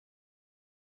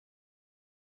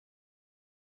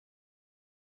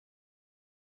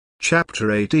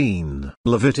Chapter 18.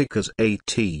 Leviticus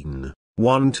 18.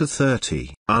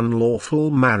 1-30.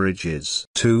 Unlawful marriages.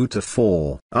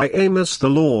 2-4. I Amos the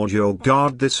Lord your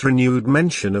God. This renewed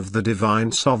mention of the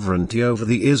divine sovereignty over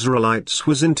the Israelites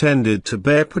was intended to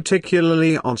bear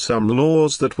particularly on some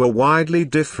laws that were widely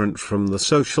different from the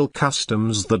social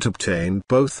customs that obtained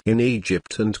both in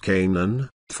Egypt and Canaan,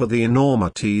 for the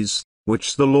enormities,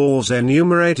 which the laws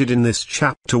enumerated in this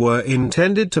chapter were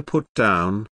intended to put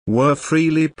down, were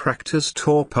freely practiced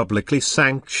or publicly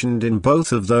sanctioned in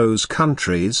both of those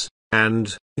countries,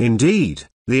 and, indeed,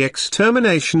 the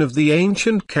extermination of the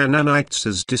ancient Canaanites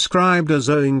is described as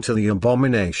owing to the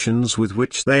abominations with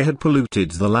which they had polluted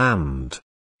the land.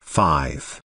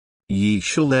 5. Ye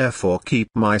shall therefore keep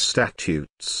my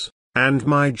statutes, and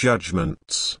my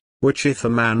judgments, which if a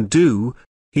man do,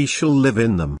 he shall live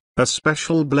in them. A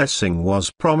special blessing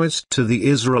was promised to the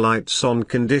Israelites on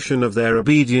condition of their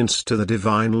obedience to the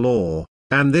divine law,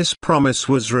 and this promise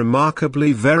was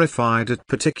remarkably verified at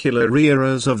particular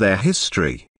eras of their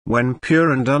history, when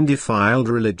pure and undefiled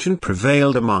religion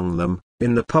prevailed among them,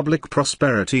 in the public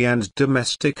prosperity and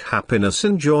domestic happiness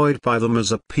enjoyed by them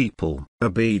as a people.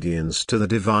 Obedience to the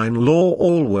divine law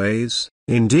always,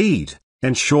 indeed,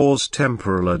 ensures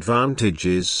temporal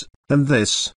advantages, and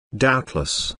this,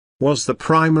 doubtless, was the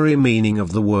primary meaning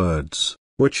of the words,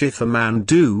 which if a man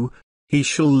do, he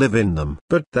shall live in them.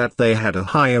 But that they had a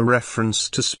higher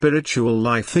reference to spiritual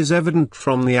life is evident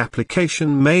from the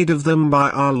application made of them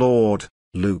by our Lord,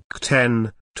 Luke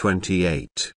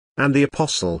 10:28, and the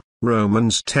Apostle,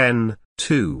 Romans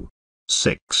 10:2,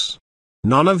 6.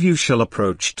 None of you shall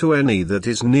approach to any that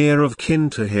is near of kin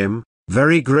to him.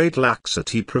 Very great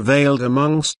laxity prevailed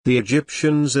amongst the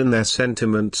Egyptians in their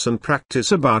sentiments and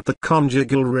practice about the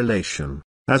conjugal relation,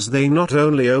 as they not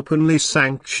only openly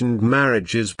sanctioned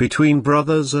marriages between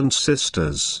brothers and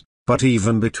sisters, but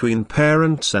even between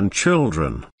parents and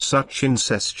children. Such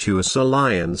incestuous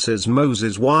alliances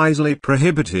Moses wisely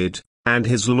prohibited, and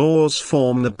his laws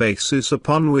form the basis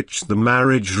upon which the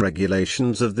marriage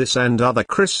regulations of this and other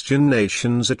Christian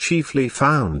nations are chiefly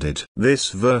founded.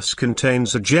 This verse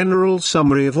contains a general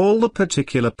summary of all the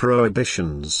particular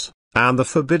prohibitions, and the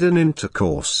forbidden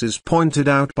intercourse is pointed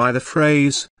out by the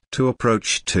phrase, to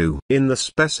approach to. In the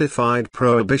specified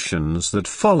prohibitions that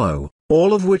follow,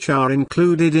 all of which are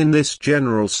included in this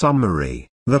general summary,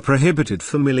 the prohibited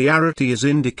familiarity is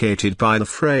indicated by the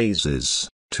phrases,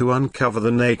 to uncover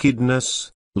the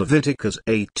nakedness, Leviticus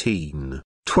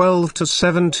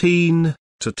 18:12-17,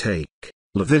 to take,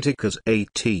 Leviticus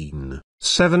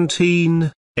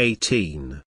 18:17,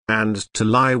 18, and to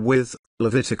lie with,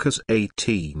 Leviticus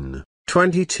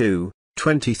 18:22,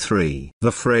 23.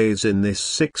 The phrase in this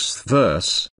 6th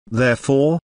verse,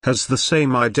 therefore, has the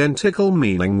same identical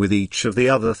meaning with each of the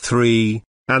other three,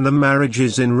 and the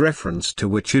marriages in reference to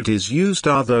which it is used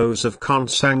are those of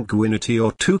consanguinity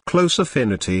or too close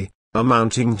affinity,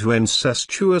 amounting to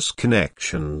incestuous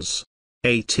connections.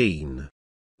 18.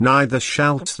 Neither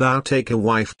shalt thou take a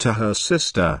wife to her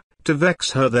sister, to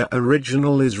vex her. The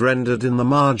original is rendered in the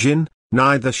margin,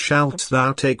 neither shalt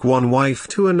thou take one wife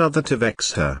to another to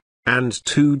vex her, and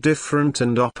two different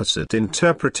and opposite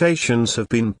interpretations have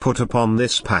been put upon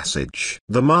this passage.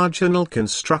 The marginal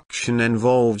construction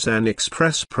involves an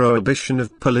express prohibition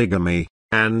of polygamy,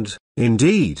 and,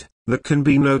 indeed, there can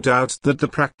be no doubt that the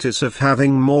practice of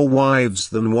having more wives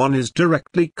than one is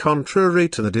directly contrary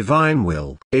to the divine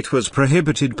will. It was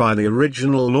prohibited by the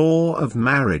original law of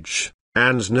marriage,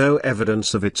 and no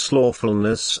evidence of its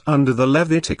lawfulness under the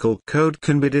Levitical code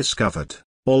can be discovered,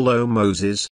 although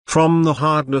Moses, from the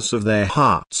hardness of their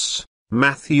hearts,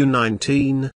 Matthew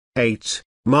 19:8,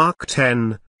 Mark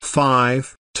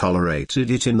 10:5,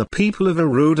 tolerated it in the people of a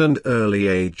rude and early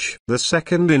age. The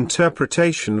second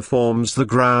interpretation forms the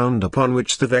ground upon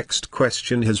which the vexed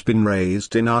question has been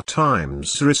raised in our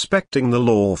times respecting the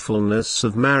lawfulness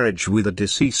of marriage with a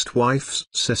deceased wife's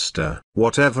sister.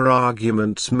 Whatever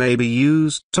arguments may be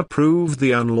used to prove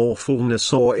the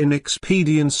unlawfulness or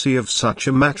inexpediency of such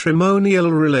a matrimonial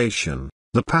relation,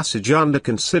 the passage under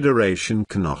consideration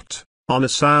cannot, on a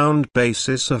sound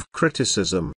basis of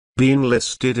criticism, be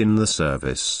enlisted in the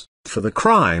service, for the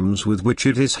crimes with which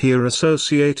it is here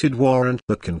associated warrant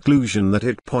the conclusion that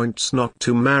it points not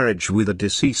to marriage with a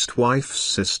deceased wife's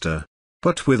sister,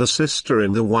 but with a sister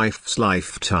in the wife's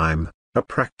lifetime, a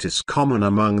practice common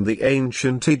among the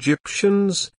ancient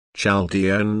Egyptians,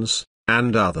 Chaldeans,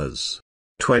 and others.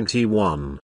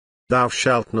 21. Thou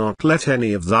shalt not let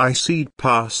any of thy seed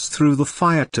pass through the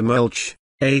fire to Mulch,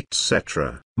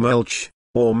 etc. Mulch,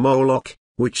 or Moloch,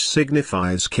 which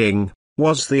signifies king,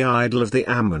 was the idol of the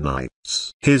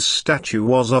Ammonites. His statue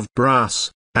was of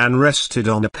brass, and rested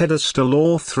on a pedestal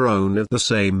or throne of the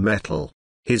same metal.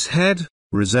 His head,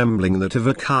 resembling that of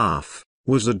a calf,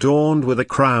 was adorned with a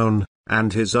crown,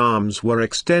 and his arms were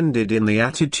extended in the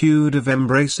attitude of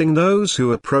embracing those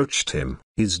who approached him.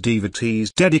 His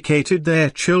devotees dedicated their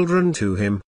children to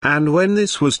him, and when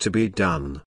this was to be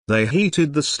done, they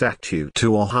heated the statue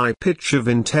to a high pitch of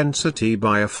intensity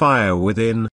by a fire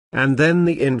within, and then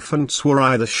the infants were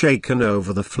either shaken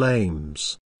over the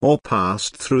flames, or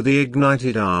passed through the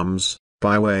ignited arms,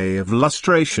 by way of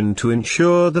lustration to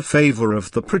ensure the favor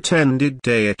of the pretended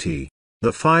deity.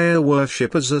 The fire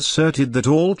worshippers asserted that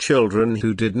all children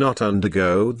who did not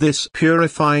undergo this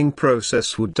purifying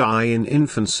process would die in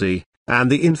infancy,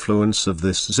 and the influence of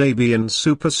this Zabian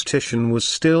superstition was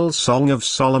still Song of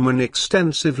Solomon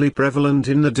extensively prevalent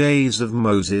in the days of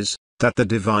Moses, that the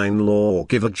divine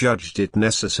lawgiver judged it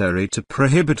necessary to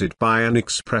prohibit it by an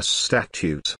express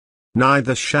statute.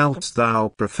 Neither shalt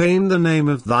thou profane the name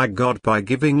of thy God by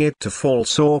giving it to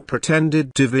false or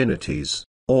pretended divinities,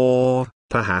 or,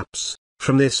 perhaps,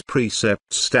 from this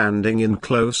precept standing in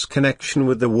close connection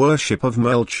with the worship of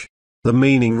Melch. The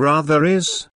meaning rather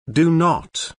is, do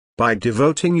not, by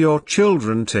devoting your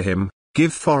children to him,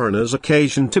 give foreigners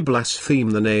occasion to blaspheme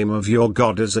the name of your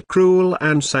God as a cruel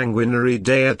and sanguinary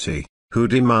deity, who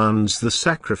demands the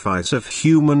sacrifice of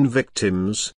human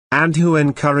victims, and who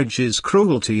encourages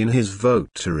cruelty in his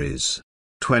votaries.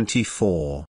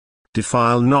 24.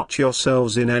 Defile not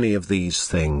yourselves in any of these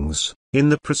things. In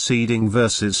the preceding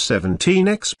verses 17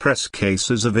 express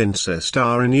cases of incest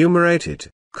are enumerated,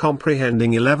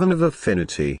 comprehending 11 of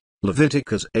affinity,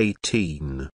 Leviticus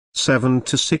 18,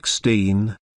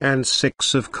 7-16, and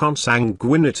 6 of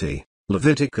consanguinity,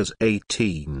 Leviticus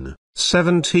 18,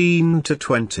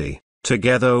 17-20,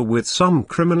 together with some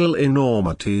criminal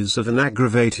enormities of an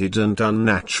aggravated and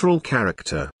unnatural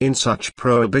character. In such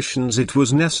prohibitions it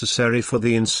was necessary for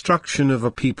the instruction of a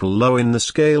people low in the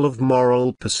scale of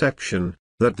moral perception,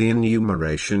 that the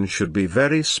enumeration should be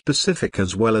very specific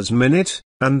as well as minute,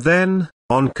 and then,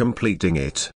 on completing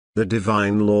it, the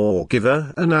divine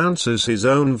lawgiver announces his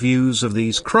own views of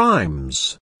these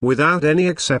crimes, without any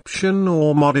exception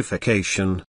or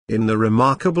modification, in the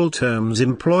remarkable terms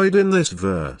employed in this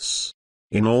verse.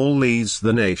 In all these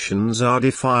the nations are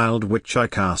defiled which I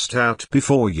cast out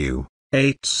before you,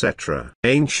 etc.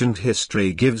 Ancient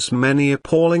history gives many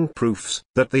appalling proofs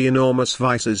that the enormous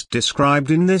vices described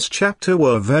in this chapter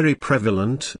were very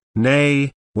prevalent,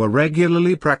 nay, were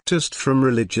regularly practiced from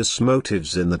religious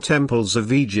motives in the temples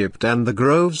of Egypt and the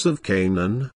groves of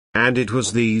Canaan, and it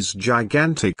was these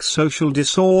gigantic social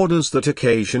disorders that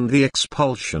occasioned the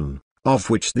expulsion, of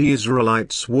which the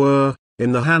Israelites were,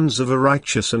 in the hands of a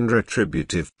righteous and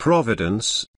retributive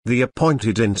providence, the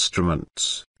appointed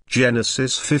instruments.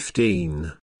 Genesis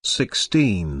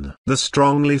 15:16. The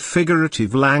strongly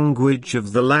figurative language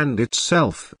of the land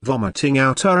itself vomiting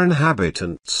out her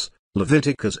inhabitants,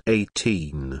 Leviticus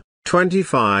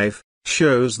 18:25,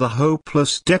 shows the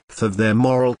hopeless depth of their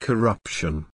moral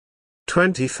corruption.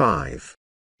 25.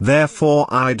 Therefore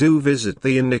I do visit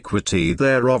the iniquity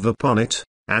thereof upon it,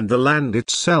 and the land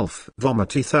itself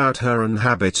vomiteth out her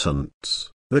inhabitants.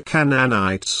 The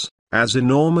Canaanites, as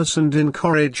enormous and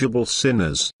incorrigible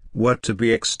sinners, were to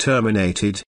be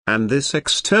exterminated, and this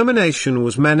extermination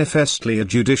was manifestly a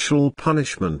judicial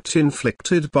punishment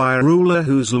inflicted by a ruler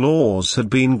whose laws had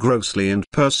been grossly and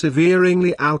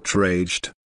perseveringly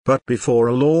outraged. But before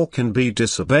a law can be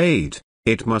disobeyed,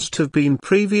 it must have been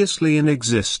previously in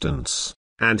existence,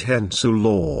 and hence a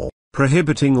law,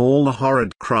 prohibiting all the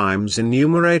horrid crimes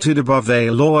enumerated above, a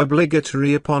law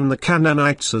obligatory upon the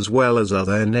Canaanites as well as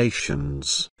other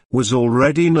nations, was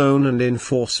already known and in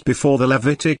force before the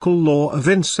Levitical law of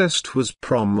incest was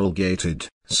promulgated.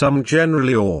 Some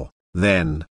generally or,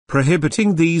 then,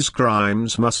 prohibiting these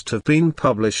crimes must have been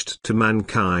published to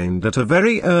mankind at a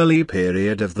very early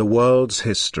period of the world's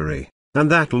history, and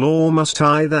that law must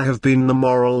either have been the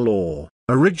moral law,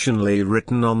 originally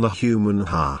written on the human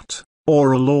heart,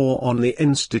 or a law on the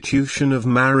institution of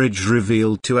marriage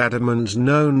revealed to Adam and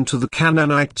known to the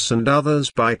Canaanites and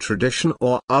others by tradition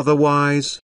or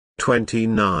otherwise.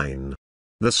 29.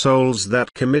 The souls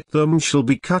that commit them shall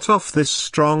be cut off. This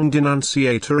strong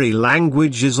denunciatory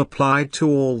language is applied to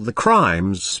all the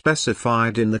crimes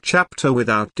specified in the chapter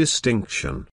without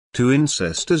distinction, to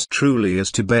incest as truly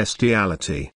as to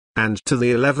bestiality, and to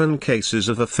the 11 cases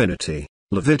of affinity,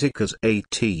 Leviticus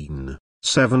 18,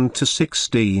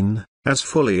 7-16, as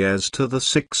fully as to the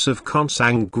 6 of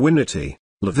consanguinity,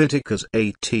 Leviticus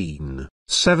 18,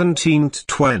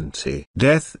 17-20.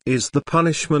 Death is the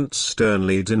punishment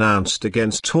sternly denounced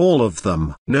against all of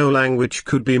them. No language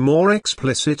could be more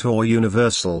explicit or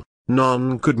universal,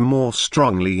 none could more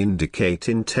strongly indicate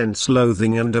intense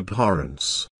loathing and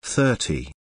abhorrence.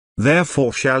 30.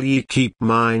 Therefore shall ye keep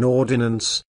mine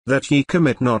ordinance, that ye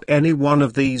commit not any one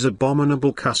of these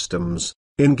abominable customs.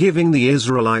 In giving the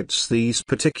Israelites these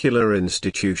particular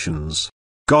institutions,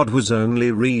 God was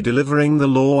only redelivering the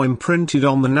law imprinted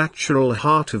on the natural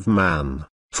heart of man,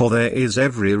 for there is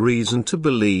every reason to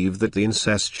believe that the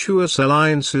incestuous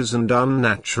alliances and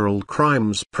unnatural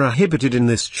crimes prohibited in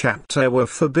this chapter were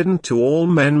forbidden to all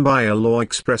men by a law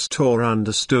expressed or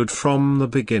understood from the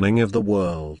beginning of the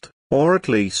world, or at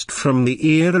least from the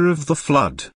era of the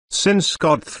flood, since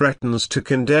God threatens to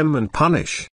condemn and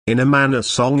punish, in a manner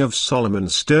Song of Solomon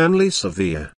sternly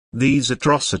severe, these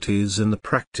atrocities in the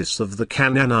practice of the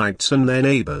Canaanites and their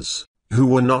neighbors, who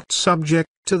were not subject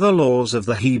to the laws of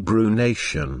the Hebrew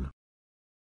nation.